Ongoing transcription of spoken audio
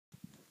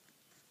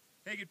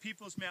Hey good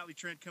people, it's Mattlys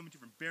Trent coming to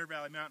you from Bear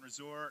Valley Mountain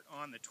Resort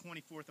on the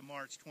 24th of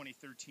March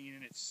 2013,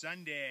 and it's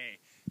Sunday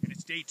and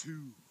it's day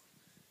 2.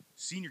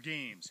 Senior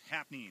games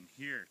happening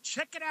here.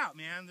 Check it out,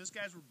 man. Those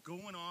guys were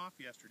going off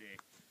yesterday.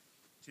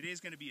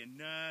 Today's going to be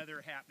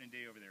another happening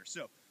day over there.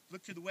 So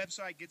look to the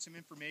website, get some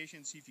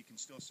information, see if you can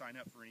still sign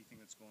up for anything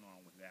that's going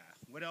on with that.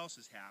 What else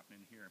is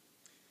happening here?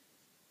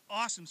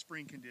 Awesome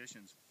spring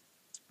conditions.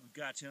 We've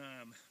got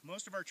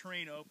most of our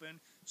terrain open.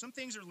 Some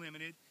things are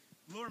limited.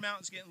 Lower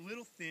mountains getting a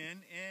little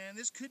thin, and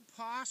this could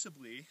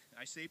possibly,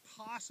 I say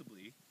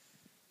possibly,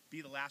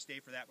 be the last day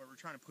for that, but we're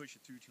trying to push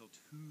it through till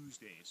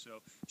Tuesday. So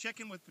check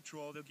in with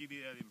patrol. They'll give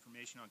you the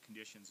information on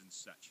conditions and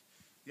such.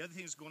 The other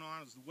thing that's going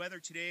on is the weather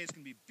today. It's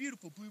going to be a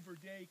beautiful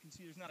bluebird day. You can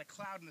see there's not a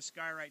cloud in the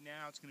sky right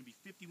now. It's going to be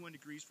 51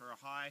 degrees for a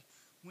high.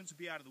 Winds will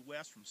be out of the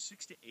west from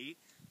 6 to 8.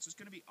 So it's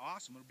going to be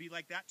awesome. It'll be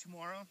like that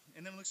tomorrow.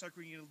 And then it looks like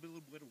we're going to get a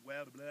little bit of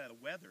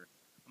weather.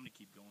 I'm going to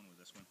keep going with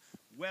this one.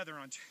 Weather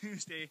on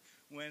Tuesday,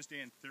 Wednesday,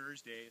 and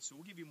Thursday. So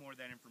we'll give you more of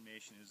that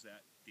information as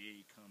that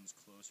day comes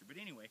closer. But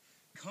anyway,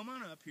 come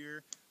on up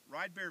here,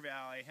 ride Bear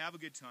Valley, have a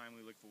good time.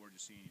 We look forward to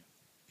seeing you.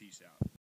 Peace out.